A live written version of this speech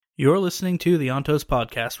You're listening to the Ontos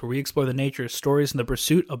Podcast, where we explore the nature of stories in the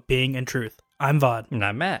pursuit of being and truth. I'm Vaud. And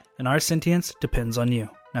I'm Matt. And our sentience depends on you.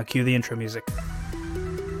 Now cue the intro music.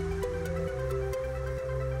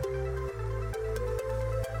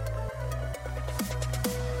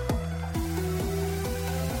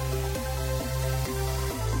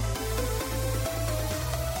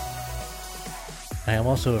 I am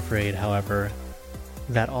also afraid, however,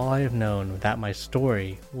 that all I have known, that my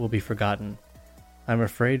story will be forgotten. I'm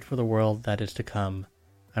afraid for the world that is to come.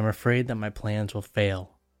 I'm afraid that my plans will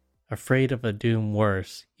fail. Afraid of a doom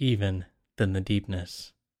worse, even, than the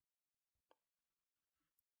deepness.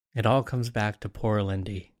 It all comes back to poor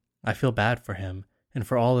Lindy. I feel bad for him, and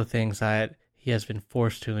for all the things that he has been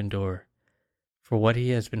forced to endure. For what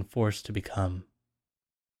he has been forced to become.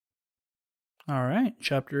 All right,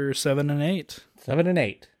 chapter 7 and 8. 7 and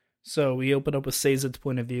 8. So we open up with Sazed's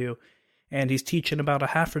point of view, and he's teaching about a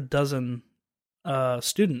half a dozen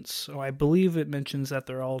students. So I believe it mentions that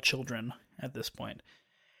they're all children at this point.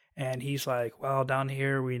 And he's like, well, down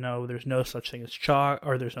here we know there's no such thing as chalk,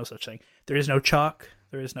 or there's no such thing. There is no chalk,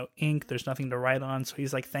 there is no ink, there's nothing to write on. So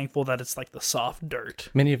he's like thankful that it's like the soft dirt.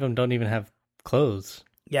 Many of them don't even have clothes.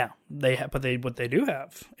 Yeah, they have, but what they do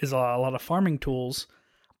have is a lot of farming tools,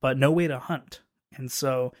 but no way to hunt. And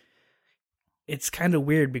so it's kind of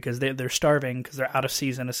weird because they're starving because they're out of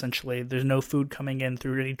season, essentially. There's no food coming in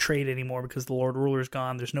through any trade anymore because the Lord Ruler's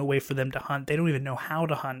gone. There's no way for them to hunt. They don't even know how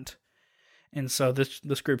to hunt. And so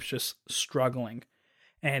this group's just struggling.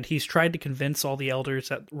 And he's tried to convince all the elders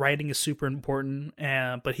that writing is super important,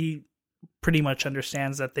 but he pretty much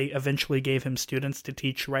understands that they eventually gave him students to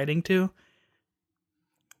teach writing to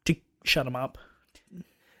shut him up.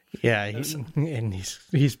 Yeah,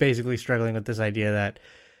 he's basically struggling with this idea that,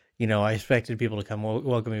 you know, I expected people to come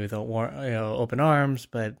welcome me with open arms,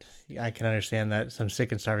 but I can understand that some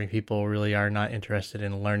sick and starving people really are not interested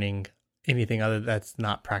in learning anything other that's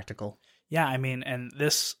not practical. Yeah, I mean, and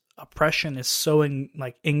this oppression is so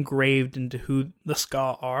engraved into who the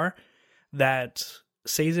Ska are that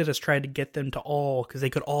Sazed has tried to get them to all, because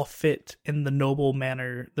they could all fit in the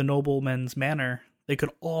nobleman's manner. They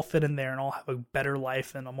could all fit in there and all have a better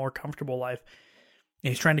life and a more comfortable life.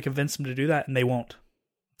 And he's trying to convince them to do that, and they won't.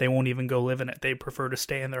 They won't even go live in it. They prefer to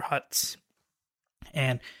stay in their huts.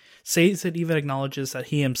 And Sazed even acknowledges that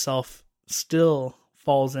he himself still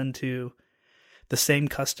falls into the same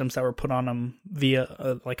customs that were put on him via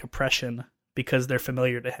oppression because they're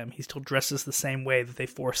familiar to him. He still dresses the same way that they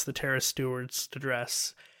forced the terrace stewards to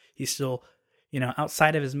dress. He still,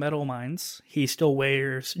 outside of his metal mines, he still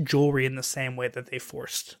wears jewelry in the same way that they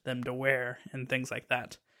forced them to wear and things like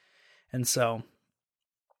that. And so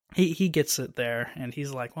he gets it there, and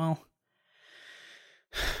he's like, well,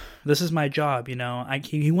 this is my job,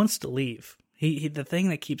 he wants to leave. The thing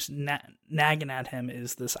that keeps nagging at him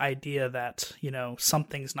is this idea that,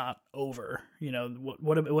 something's not over.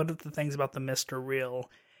 What if the things about the mist are real?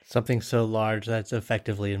 Something so large that's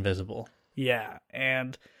effectively invisible. Yeah,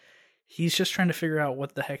 and he's just trying to figure out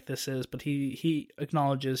what the heck this is, but he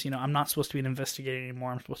acknowledges, I'm not supposed to be an investigator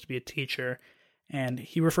anymore, I'm supposed to be a teacher. And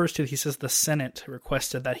he says the Senate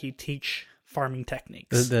requested that he teach farming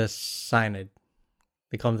techniques. The Synod.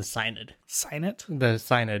 They call him the Synod. Synod? The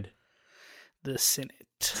Synod. The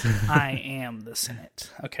Senate. I am the Senate.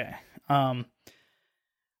 Okay. But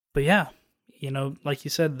yeah, like you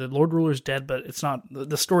said, the Lord Ruler's dead, but it's not,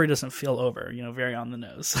 the story doesn't feel over, very on the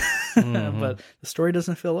nose. Mm-hmm. But the story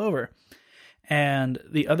doesn't feel over. And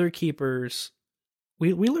the other keepers,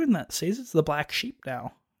 we learned that Sazed's the black sheep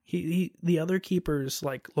now. The other keepers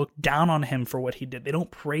look down on him for what he did. They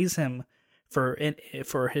don't praise him for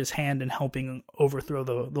his hand in helping overthrow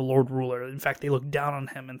the Lord Ruler. In fact, they look down on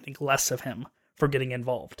him and think less of him for getting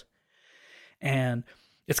involved. And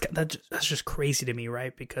that's just crazy to me,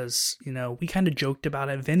 right? Because, we kind of joked about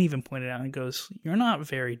it. Vin even pointed out and goes, "You're not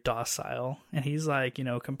very docile." And he's like,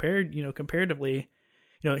 comparatively,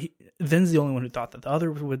 Vin's the only one who thought that. The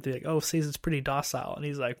other would be like, "Oh, Sazed's pretty docile." And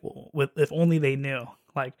he's like, well, if only they knew.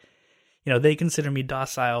 They consider me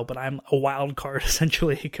docile, but I'm a wild card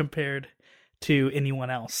essentially compared to anyone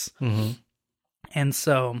else. Mm-hmm. And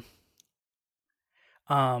so,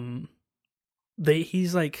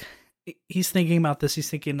 he's thinking about this. He's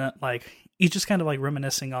thinking that he's just kind of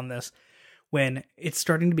reminiscing on this when it's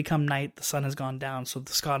starting to become night. The sun has gone down, so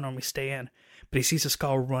the Ska normally stay in, but he sees a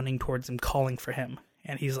Ska running towards him, calling for him.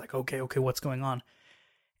 And he's like, okay, what's going on?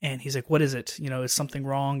 And he's like, what is it? Is something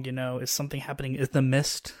wrong? Is something happening? Is the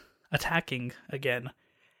mist attacking again?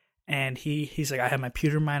 And he's like, I have my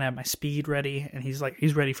pewter mine, I have my speed ready. And he's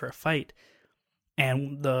ready for a fight.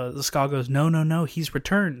 And the Ska goes, no, he's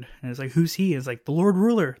returned. And it's like, who's he? It's like, the Lord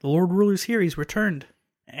Ruler. The Lord Ruler's here. He's returned.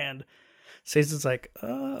 And Sazed's like,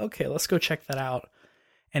 okay, let's go check that out.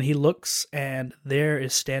 And he looks, and there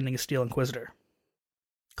is standing a Steel Inquisitor.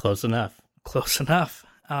 Close enough. Close enough.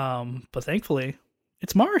 But thankfully,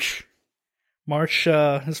 it's Marsh. Marsh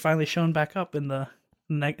has finally shown back up in the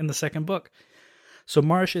second book. So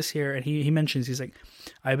Marsh is here, and he mentions, he's like,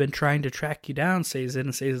 I've been trying to track you down, Sazed.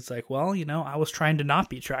 And Sazed's like, well, I was trying to not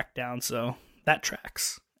be tracked down, so that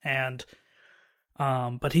tracks. And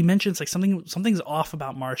but he mentions like something's off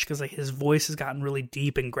about Marsh, because like his voice has gotten really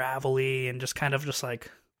deep and gravelly, and just kind of just like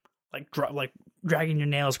dragging your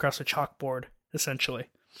nails across a chalkboard, essentially.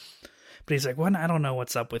 But he's like, well, I don't know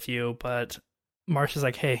what's up with you, but Marsh is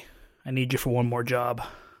like, hey, I need you for one more job.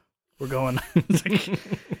 We're going. Like,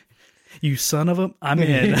 you son of a, I'm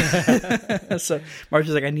in. So Marsh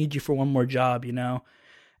is like, I need you for one more job,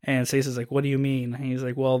 And Sazed is like, what do you mean? And he's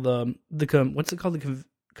like, well, what's it called? The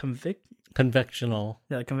Convectional.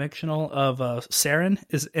 Yeah, convectional of Saren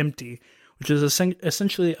is empty, which is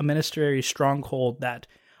essentially a ministerial stronghold that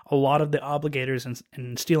a lot of the Obligators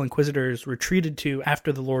and Steel Inquisitors retreated to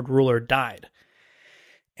after the Lord Ruler died.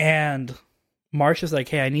 And Marsh is like,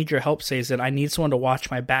 hey, I need your help, Sazed. I need someone to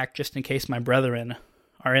watch my back just in case my brethren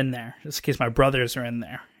are in there, just in case my brothers are in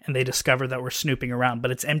there, and they discover that we're snooping around,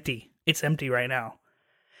 but it's empty. It's empty right now.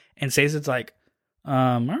 And Sazed's like,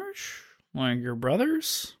 Marsh, like your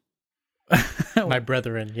brothers? My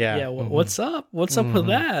brethren, yeah. Yeah, what's up? What's up with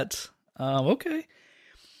that? Okay.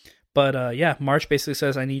 But yeah, Marsh basically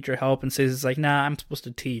says, I need your help, and Sazed's like, nah, I'm supposed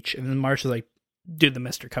to teach. And then Marsh is like, dude, the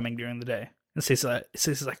mister coming during the day. And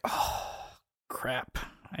Sazed's like, oh, crap.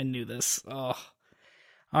 I knew this. Oh.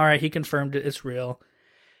 All right, he confirmed it. It's real.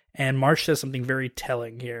 And Marsh says something very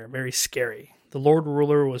telling here, very scary. The Lord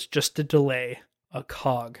Ruler was just a delay, a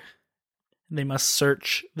cog. They must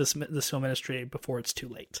search this ministry before it's too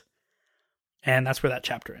late. And that's where that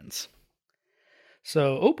chapter ends.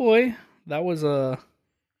 So, oh boy, that was a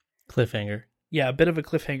cliffhanger. Yeah, a bit of a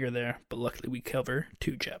cliffhanger there, but luckily we cover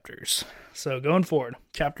 2 chapters. So going forward,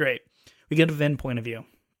 chapter 8, we get a Vin point of view.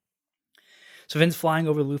 So Vin's flying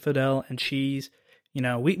over Luthadel, and she's,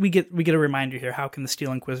 we get a reminder here. How can the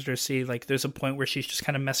Steel Inquisitor see? Like, there's a point where she's just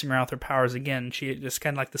kind of messing around with her powers again. She just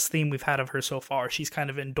kind of like this theme we've had of her so far. She's kind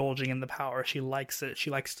of indulging in the power. She likes it. She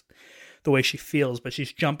likes the way she feels, but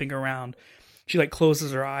she's jumping around. She like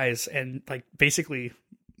closes her eyes and like basically,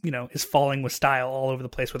 is falling with style all over the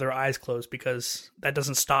place with her eyes closed, because that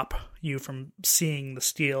doesn't stop you from seeing the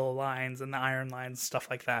steel lines and the iron lines and stuff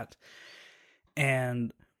like that.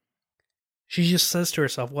 And she just says to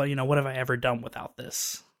herself, well, what have I ever done without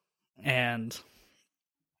this? And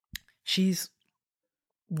she's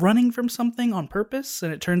running from something on purpose,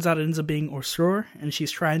 and it turns out it ends up being Orsur, and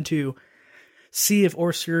she's trying to see if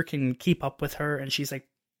Orsur can keep up with her, and she's like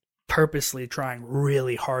purposely trying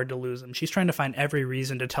really hard to lose him. She's trying to find every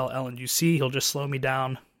reason to tell Ellen, you see, he'll just slow me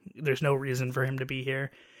down. There's no reason for him to be here.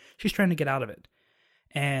 She's trying to get out of it.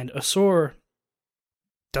 And Orsur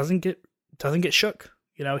doesn't get shook.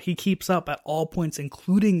 He keeps up at all points,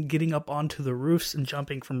 including getting up onto the roofs and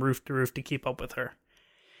jumping from roof to roof to keep up with her.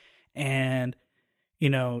 And,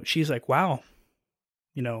 she's like, wow,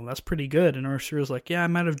 that's pretty good. And Ursur's like, yeah, I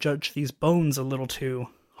might have judged these bones a little too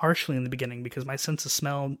harshly in the beginning, because my sense of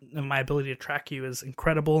smell and my ability to track you is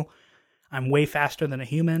incredible. I'm way faster than a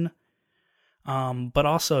human. But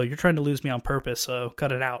also, you're trying to lose me on purpose, so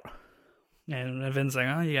cut it out. And Vin's like,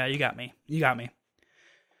 oh, yeah, you got me. You got me.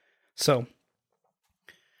 So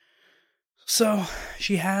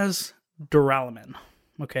she has duralumin.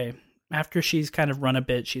 Okay. After she's kind of run a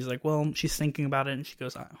bit, she's like, well, she's thinking about it, and she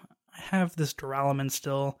goes, I have this duralumin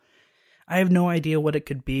still. I have no idea what it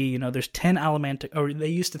could be. There's 10 allomantic, or they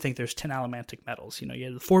used to think there's 10 allomantic metals. You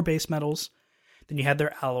had the 4 base metals, then you had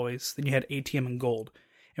their alloys, then you had atium and gold.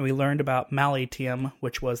 And we learned about malatium,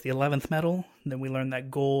 which was the 11th metal. And then we learned that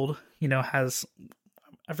gold, has,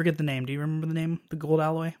 I forget the name. Do you remember the name? The gold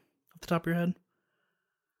alloy off the top of your head?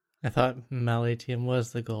 I thought malatium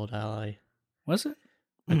was the gold alloy. Was it?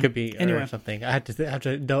 It could be or something. I have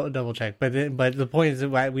to double check. But the point is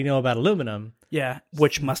that we know about aluminum. Yeah,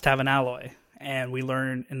 which must have an alloy. And we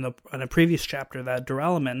learned in a previous chapter that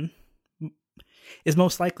duralumin is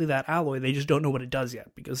most likely that alloy. They just don't know what it does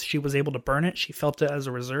yet, because she was able to burn it. She felt it as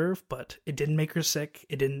a reserve, but it didn't make her sick.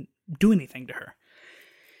 It didn't do anything to her.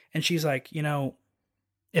 And she's like,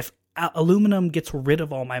 if aluminum gets rid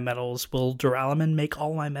of all my metals, will duralumin make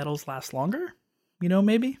all my metals last longer?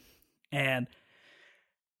 Maybe? And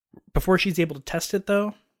before she's able to test it,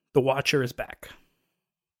 though, the Watcher is back.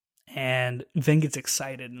 And Vin gets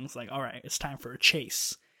excited and is like, all right, it's time for a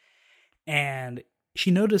chase. And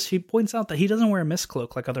she points out that he doesn't wear a mist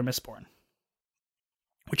cloak like other Mistborn.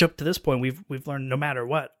 which up to this point we've learned no matter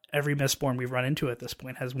what, every Mistborn we've run into at this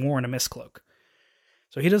point has worn a mistcloak.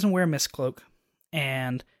 So he doesn't wear a mistcloak,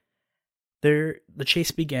 and the chase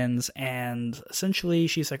begins, and essentially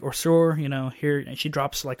she's like, Orsur, here, and she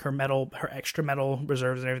drops like her extra metal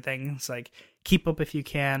reserves and everything. It's like, keep up if you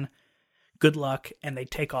can, good luck, and they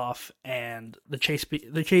take off, and the chase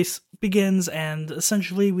begins, and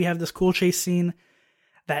essentially we have this cool chase scene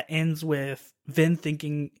that ends with Vin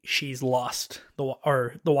thinking she's lost, the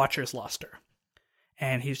Watcher's lost her,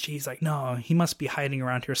 and she's like, no, he must be hiding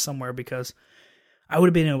around here somewhere, because I would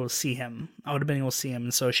have been able to see him.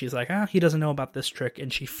 And so she's like, he doesn't know about this trick.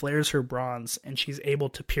 And she flares her bronze, and she's able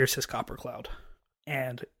to pierce his copper cloud.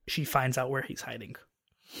 And she finds out where he's hiding.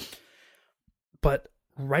 But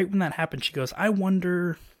right when that happens, she goes, I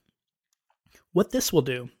wonder what this will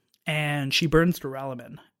do. And she burns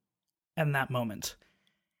Duralumin in that moment.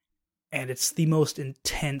 And it's the most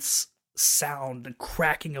intense sound and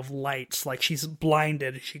cracking of lights. Like, she's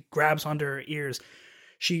blinded. She grabs onto her ears.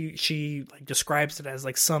 She like describes it as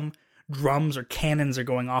like some drums or cannons are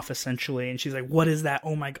going off essentially, and she's like, "What is that?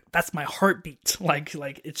 Oh my god, that's my heartbeat!" Like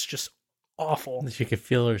it's just awful. She could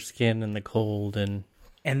feel her skin in the cold, and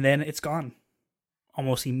then it's gone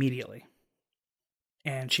almost immediately.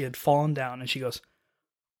 And she had fallen down, and she goes,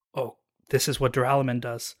 "Oh, this is what Duralumin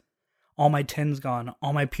does. All my tin's gone,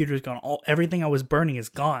 all my pewter's gone, everything I was burning is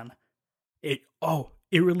gone. It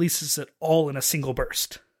releases it all in a single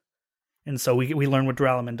burst." And so we learn what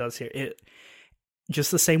Duralumin does here. It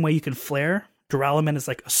just the same way you can flare, Duralumin is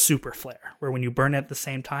like a super flare, where when you burn it at the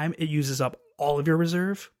same time, it uses up all of your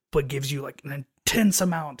reserve, but gives you like an intense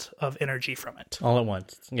amount of energy from it. All at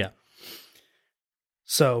once, yeah.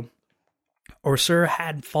 So Orsur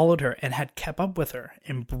had followed her and had kept up with her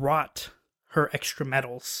and brought her extra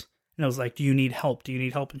metals. And I was like, do you need help?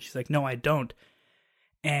 And she's like, no, I don't.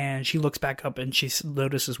 And she looks back up and she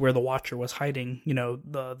notices where the Watcher was hiding.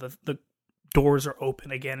 The doors are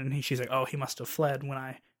open again, and she's like, oh, he must have fled when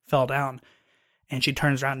I fell down. And she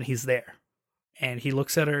turns around and he's there. And he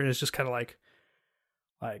looks at her and is just kind of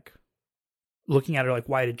like looking at her like,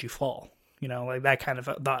 why did you fall? Like that kind of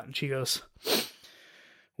thought. And she goes,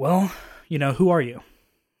 well, who are you?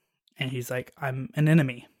 And he's like, I'm an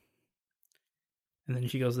enemy. And then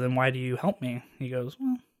she goes, then why do you help me? He goes,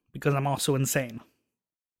 well, because I'm also insane.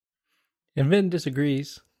 And Vin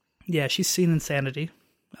disagrees. Yeah, she's seen insanity.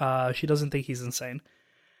 She doesn't think he's insane.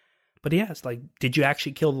 But yeah, it's like, did you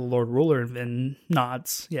actually kill the Lord Ruler? And Vin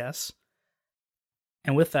nods, yes.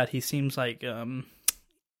 And with that, he seems like,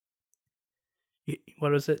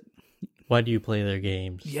 what is it? Why do you play their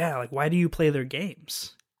games? Yeah, like, why do you play their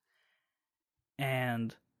games?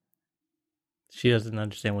 And she doesn't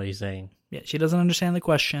understand what he's saying. Yeah, she doesn't understand the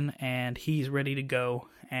question, and he's ready to go,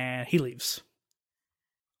 and he leaves.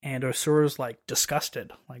 And Ursur's like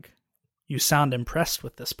disgusted, like, you sound impressed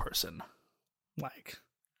with this person. Like,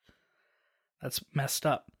 that's messed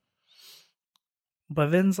up. But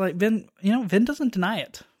Vin doesn't deny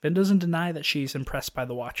it. Vin doesn't deny that she's impressed by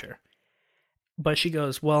the Watcher. But she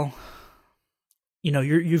goes, well,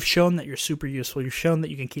 you've shown that you're super useful. You've shown that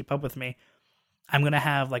you can keep up with me. I'm going to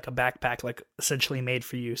have like a backpack, like essentially made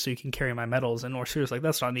for you so you can carry my metals. And Ursur's like,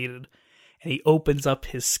 that's not needed. And he opens up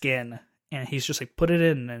his skin and he's just like, put it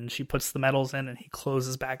in. And she puts the metals in and he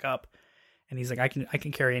closes back up. And he's like, I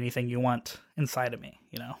can carry anything you want inside of me,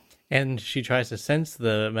 And she tries to sense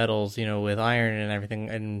the metals, with iron and everything,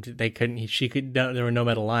 and they couldn't. There were no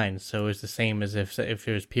metal lines, so it was the same as if it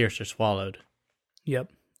was pierced or swallowed.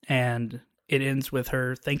 Yep, and it ends with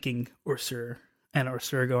her thanking Ursur, and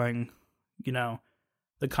Ursur going,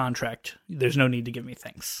 the contract. There's no need to give me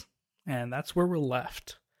thanks, and that's where we're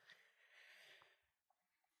left.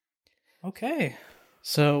 Okay,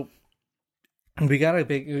 so. We got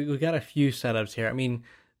a few setups here. I mean,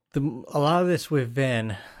 a lot of this with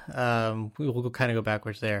Vin, we'll kind of go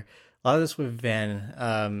backwards there. A lot of this with Vin,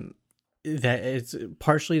 that it's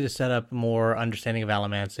partially to set up more understanding of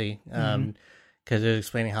allomancy, because it's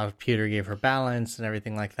explaining how Pewter gave her balance and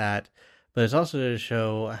everything like that. But it's also to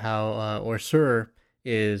show how Ursur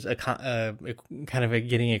is kind of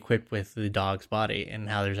getting equipped with the dog's body and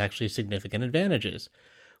how there's actually significant advantages.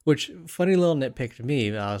 Which, funny little nitpick to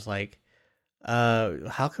me, I was like,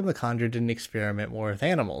 how come the Conjure didn't experiment more with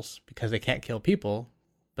animals? Because they can't kill people,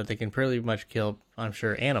 but they can pretty much kill, I'm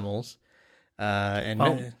sure, animals.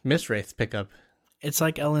 Mistwraiths pick up. It's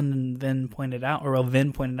like Ellen and Vin pointed out, or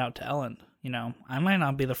Vin pointed out to Ellen, I might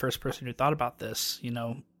not be the first person who thought about this,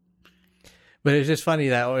 But it's just funny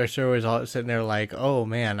that Ursula was all sitting there like, "Oh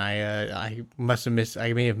man, I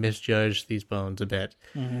may have misjudged these bones a bit."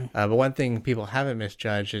 Mm-hmm. But one thing people haven't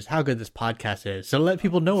misjudged is how good this podcast is. So let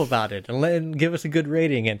people know about it and give us a good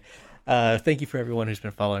rating. And thank you for everyone who's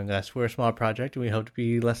been following us. We're a small project, and we hope to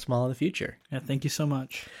be less small in the future. Yeah, thank you so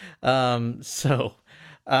much. So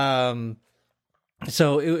it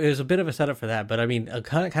was a bit of a setup for that. But I mean, a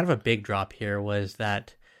kind of a big drop here was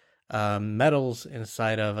that. Metals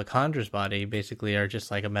inside of a conjurer's body basically are just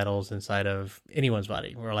like a metals inside of anyone's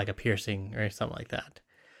body, or like a piercing or something like that.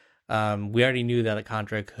 We already knew that a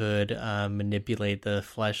conjurer could manipulate the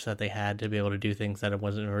flesh that they had to be able to do things that it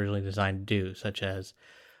wasn't originally designed to do, such as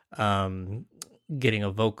getting a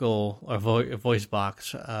vocal or voice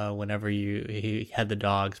box. Whenever he had the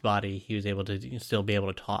dog's body, he was able to still be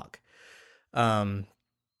able to talk.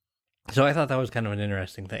 So I thought that was kind of an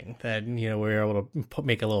interesting thing that, we were able to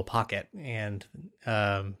make a little pocket and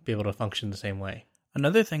be able to function the same way.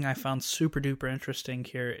 Another thing I found super duper interesting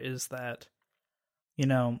here is that,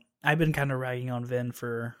 I've been kind of ragging on Vin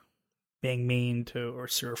for being mean to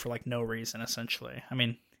Ursula for like no reason, essentially. I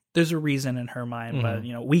mean, there's a reason in her mind, but,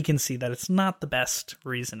 we can see that it's not the best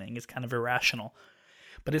reasoning. It's kind of irrational.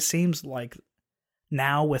 But it seems like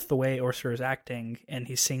now with the way Ursula is acting and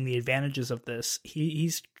he's seeing the advantages of this,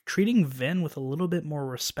 he's treating Vin with a little bit more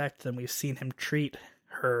respect than we've seen him treat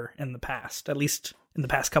her in the past, at least in the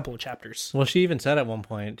past couple of chapters. Well, she even said at one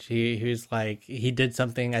point, he was like, he did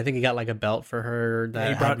something, I think he got like a belt for her. That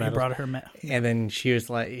he brought her. And then she's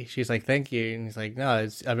like, thank you. And he's like, no,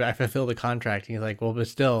 I fulfilled the contract. And he's like, well, but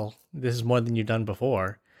still, this is more than you've done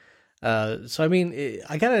before. So, I mean,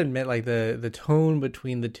 I gotta admit, like, the tone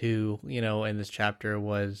between the two, in this chapter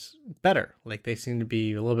was better. Like, they seemed to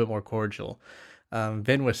be a little bit more cordial.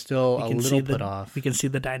 Vin was still a little put off. We can see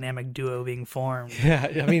the dynamic duo being formed. Yeah,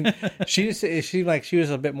 I mean, she was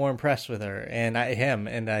a bit more impressed with her and him,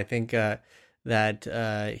 and I think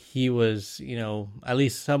that he was, at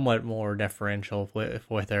least somewhat more deferential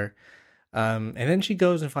with her. And then she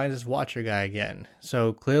goes and finds this Watcher guy again.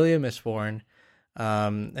 So clearly a Mistborn.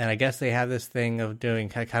 And I guess they have this thing of doing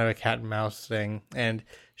kind of a cat and mouse thing, and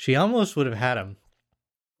she almost would have had him.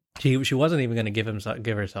 She wasn't even going to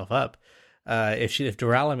give herself up. If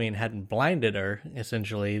Duralamine hadn't blinded her,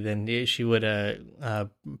 essentially, then she would have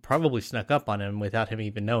probably snuck up on him without him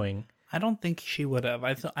even knowing. I don't think she would have.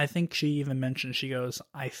 I think she even mentioned, she goes,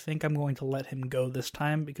 I think I'm going to let him go this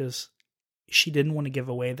time because she didn't want to give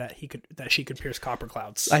away that she could pierce copper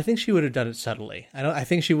clouds. I think she would have done it subtly. I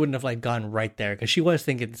think she wouldn't have like gone right there, because she was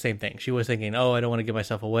thinking the same thing. She was thinking, oh, I don't want to give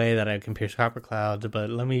myself away that I can pierce copper clouds, but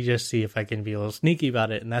let me just see if I can be a little sneaky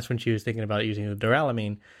about it. And that's when she was thinking about using the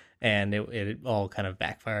Duralamine, and it all kind of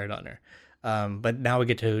backfired on her. But now we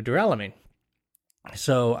get to Duralamine.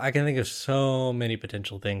 So I can think of so many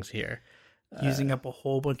potential things here. Using up a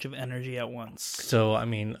whole bunch of energy at once. So, I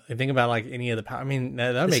mean, think about like any of the power. I mean,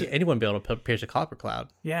 that would make anyone be able to pierce a copper cloud.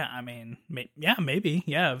 Yeah, I mean, maybe.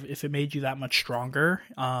 Yeah, if it made you that much stronger.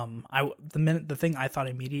 The thing I thought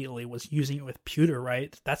immediately was using it with pewter,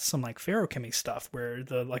 right? That's some like ferrochemy stuff where a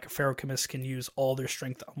ferrochemist can use all their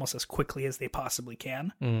strength almost as quickly as they possibly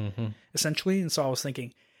can, essentially. And so I was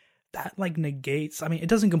thinking that like negates. I mean, it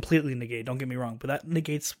doesn't completely negate. Don't get me wrong, but that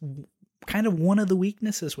negates kind of one of the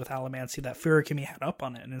weaknesses with Allomancy that ferrochemy had up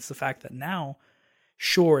on it, and it's the fact that now,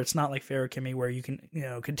 sure, it's not like ferrochemy where you can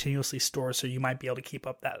continuously store, so you might be able to keep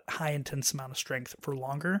up that high intense amount of strength for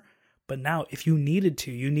longer. But now, if you needed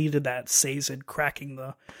that Sazed cracking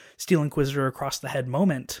the Steel Inquisitor across the head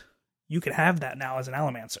moment, you could have that now as an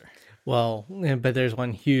Allomancer. Well, but there's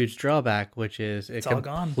one huge drawback, which is it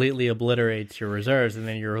completely obliterates your reserves, and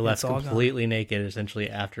then you're left completely naked, essentially,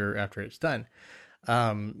 after it's done.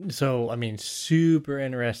 So I mean, super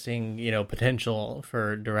interesting, potential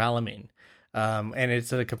for Duralamine. And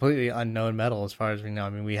it's a completely unknown metal as far as we know.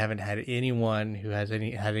 I mean, we haven't had anyone who has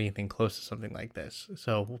had anything close to something like this.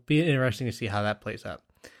 So it'll be interesting to see how that plays out.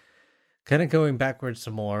 Kind of going backwards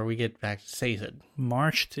some more, we get back to Sazed.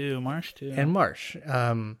 Marsh too. And Marsh.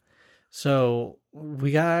 So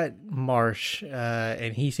we got Marsh,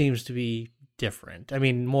 and he seems to be different. I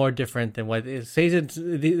mean, more different than what Sazed.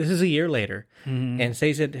 This is a year later, and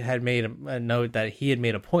Sazed had made a note that he had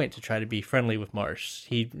made a point to try to be friendly with Marsh.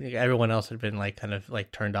 Everyone else had been like kind of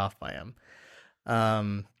like turned off by him,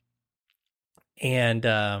 and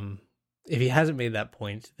if he hasn't made that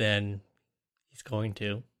point, then he's going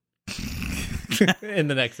to in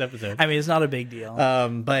the next episode. I mean, it's not a big deal.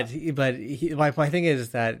 But my thing is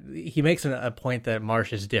that he makes a point that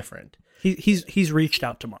Marsh is different. He's reached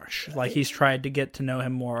out to Marsh, like he's tried to get to know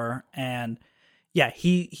him more, and Yeah,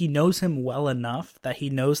 he knows him well enough that he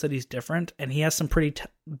knows that he's different, and he has some pretty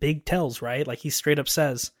big tells, right? Like, he straight up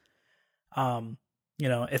says,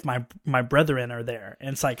 if my brethren are there. And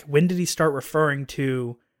it's like, when did he start referring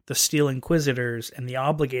to the Steel Inquisitors and the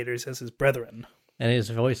Obligators as his brethren? And his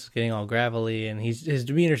voice is getting all gravelly, and his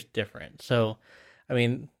demeanor's different. So, I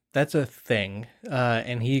mean, that's a thing.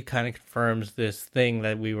 And he kind of confirms this thing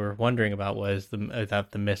that we were wondering about, was that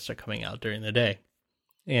the mists are coming out during the day.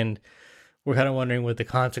 And we're kind of wondering what the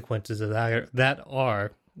consequences of that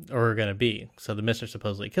are going to be. So the mists are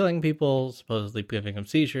supposedly killing people, supposedly giving them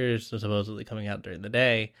seizures, supposedly coming out during the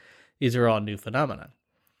day. These are all new phenomena.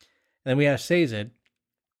 And then we have Sazed,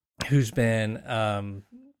 who's been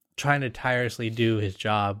trying to tirelessly do his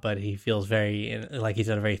job, but he feels like he's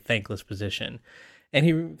in a very thankless position. And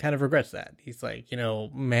he kind of regrets that. He's like,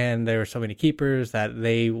 man, there were so many keepers that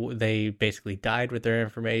they basically died with their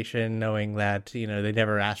information, knowing that, they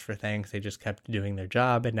never asked for thanks. They just kept doing their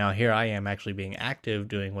job. And now here I am actually being active,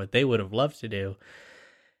 doing what they would have loved to do.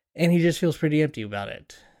 And he just feels pretty empty about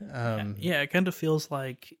it. Yeah, it kind of feels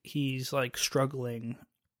like he's like struggling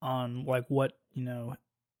on like what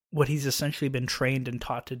he's essentially been trained and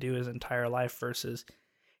taught to do his entire life, versus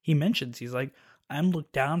he mentions, he's like, I'm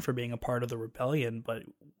looked down for being a part of the rebellion, but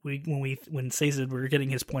when Sazed, we're getting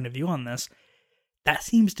his point of view on this, that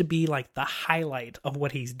seems to be like the highlight of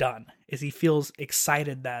what he's done, is he feels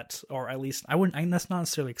excited that, or at least that's not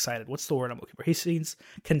necessarily excited. What's the word I'm looking for? He seems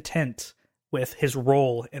content with his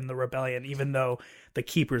role in the rebellion, even though the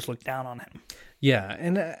keepers look down on him. Yeah,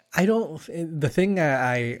 and the thing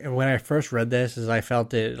when I first read this is I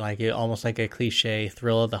felt it almost like a cliche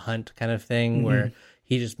thrill of the hunt kind of thing, where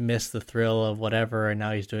he just missed the thrill of whatever, and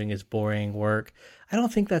now he's doing his boring work. I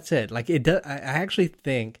don't think that's it. Like, it does. I actually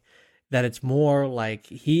think that it's more like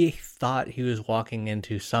he thought he was walking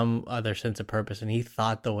into some other sense of purpose, and he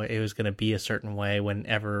thought the way it was going to be a certain way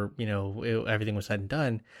whenever everything was said and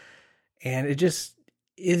done, and it just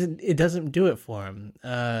isn't. It doesn't do it for him.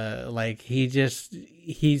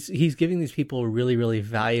 He's giving these people really, really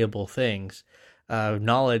valuable things,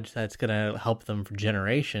 knowledge that's going to help them for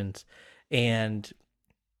generations, and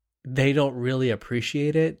they don't really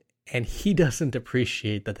appreciate it, and he doesn't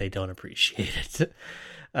appreciate that they don't appreciate it.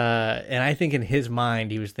 And I think in his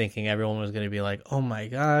mind, he was thinking everyone was going to be like, oh my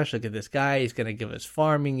gosh, look at this guy. He's going to give us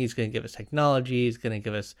farming. He's going to give us technology. He's going to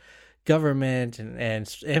give us government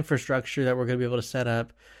and infrastructure that we're going to be able to set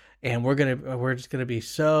up. And we're just going to be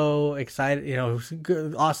so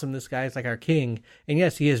excited. Awesome. This guy's like our king. And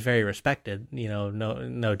yes, he is very respected,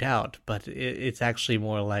 no doubt. But it's actually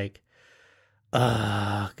more like,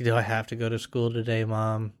 do I have to go to school today,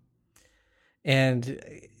 Mom? And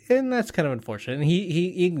that's kind of unfortunate. And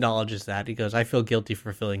he acknowledges that. He goes, I feel guilty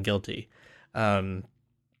for feeling guilty. But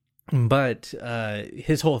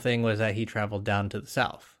his whole thing was that he traveled down to the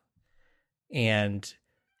south. And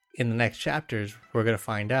in the next chapters, we're going to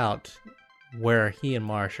find out where he and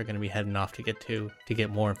Marsh are going to be heading off to get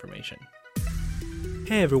more information.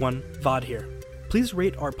 Hey everyone, Vaud here. Please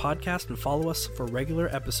rate our podcast and follow us for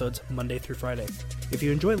regular episodes Monday through Friday. If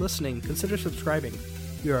you enjoy listening, consider subscribing.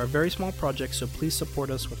 We are a very small project, so please support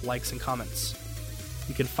us with likes and comments.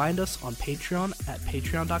 You can find us on Patreon at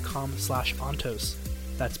patreon.com/ontos.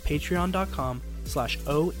 That's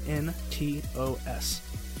patreon.com/ONTOS.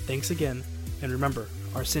 Thanks again, and remember,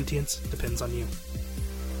 our sentience depends on you.